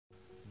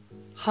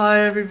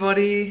Hi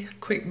everybody,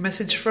 quick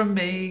message from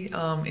me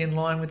in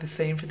line with the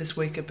theme for this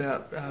week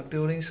about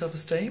building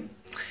self-esteem.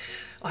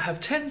 I have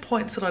 10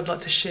 points that I'd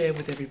like to share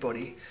with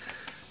everybody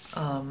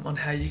on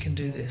how you can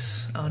do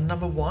this.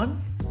 Number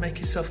one, make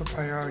yourself a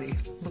priority.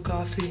 Look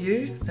after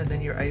you and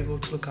then you're able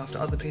to look after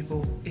other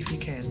people if you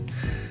can.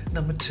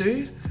 Number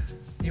two,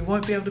 you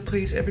won't be able to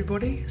please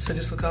everybody, so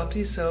just look after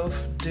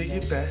yourself, do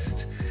your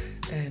best,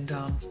 and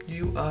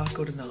you are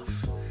good enough.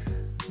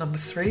 Number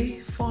three,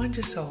 find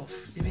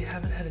yourself. If you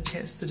haven't had a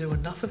chance to do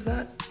enough of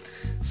that,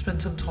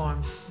 spend some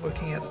time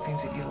working out the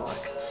things that you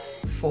like.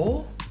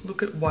 Four,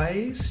 look at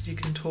ways you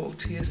can talk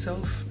to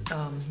yourself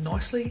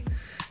nicely,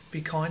 be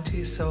kind to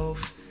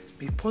yourself,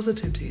 be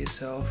positive to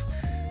yourself,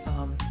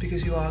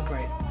 because you are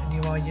great and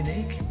you are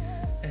unique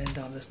and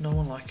there's no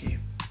one like you.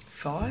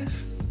 Five,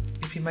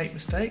 if you make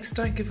mistakes,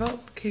 don't give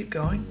up, keep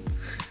going.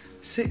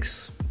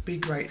 Six, be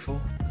grateful.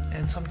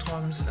 And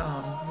sometimes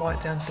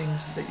write down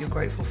things that you're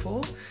grateful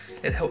for.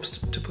 It helps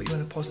to put you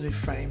in a positive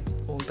frame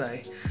all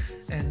day.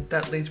 And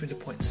that leads me to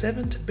point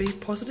 7, to be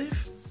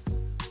positive.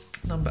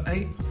 Number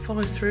 8,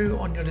 follow through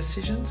on your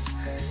decisions.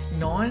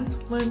 9,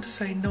 learn to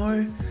say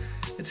no.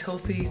 It's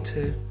healthy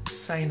to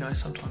say no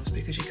sometimes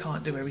because you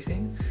can't do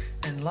everything.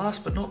 And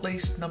last but not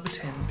least, number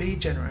 10, be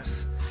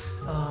generous.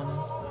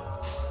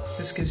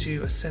 This gives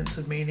you a sense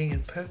of meaning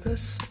and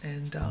purpose,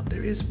 and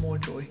there is more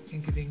joy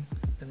in giving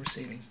than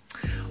receiving.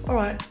 All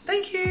right,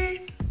 thank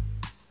you.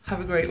 Have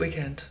a great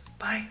weekend.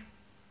 Bye.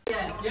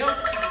 Yeah.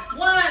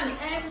 1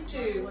 and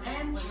 2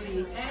 and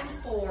 3 and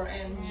 4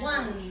 and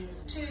 1,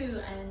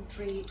 2 and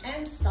 3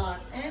 and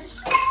start and.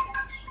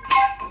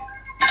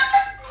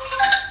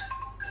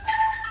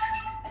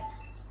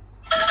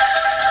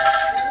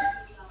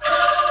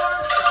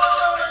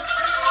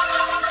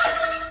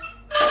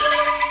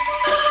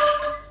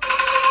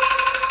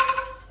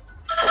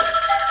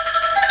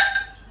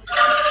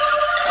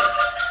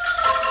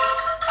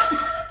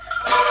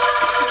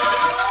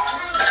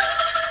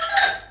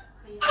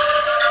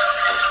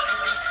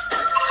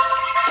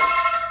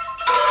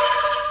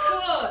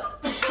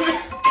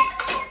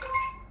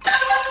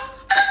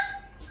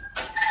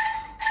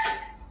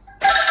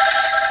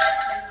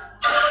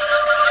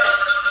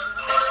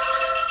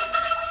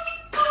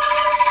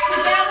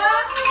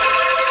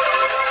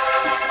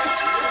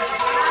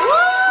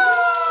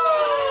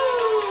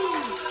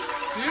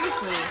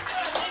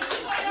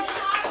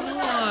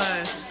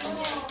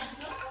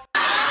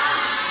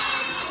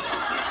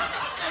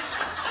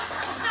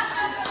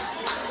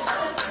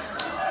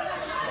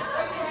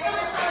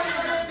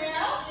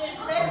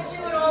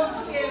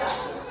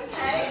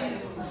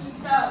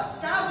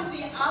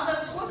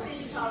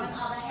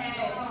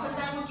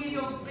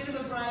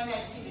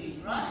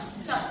 Activity, right?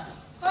 So, ho,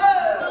 ho,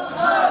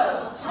 ho,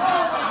 ha,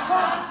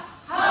 ha,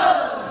 ho,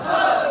 ho,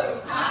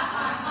 ha,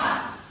 ha, ha,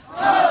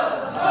 ho,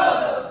 ho,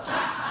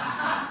 ha,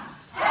 ha,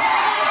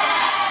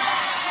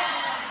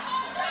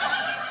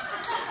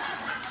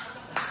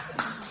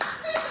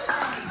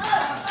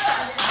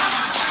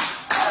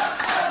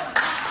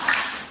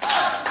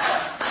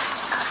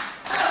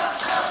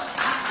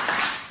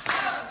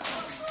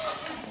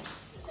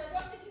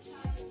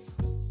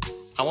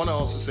 I want to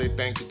also say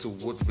thank you to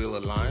Woodville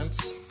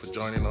Alliance for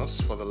joining us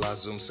for the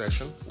last Zoom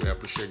session. We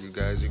appreciate you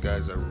guys. You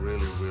guys are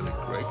really, really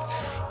great.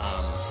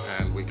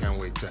 And we can't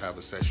wait to have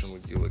a session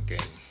with you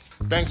again.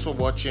 Thanks for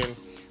watching.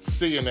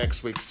 See you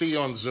next week. See you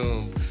on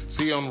Zoom.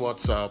 See you on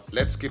WhatsApp.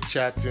 Let's keep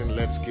chatting.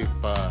 Let's keep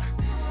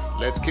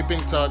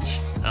in touch,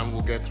 and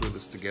we'll get through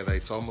this together.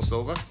 It's almost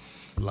over.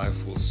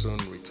 Life will soon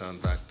return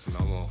back to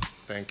normal.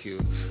 Thank you.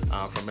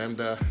 From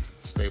Emda,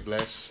 stay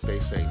blessed, stay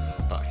safe.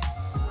 Bye.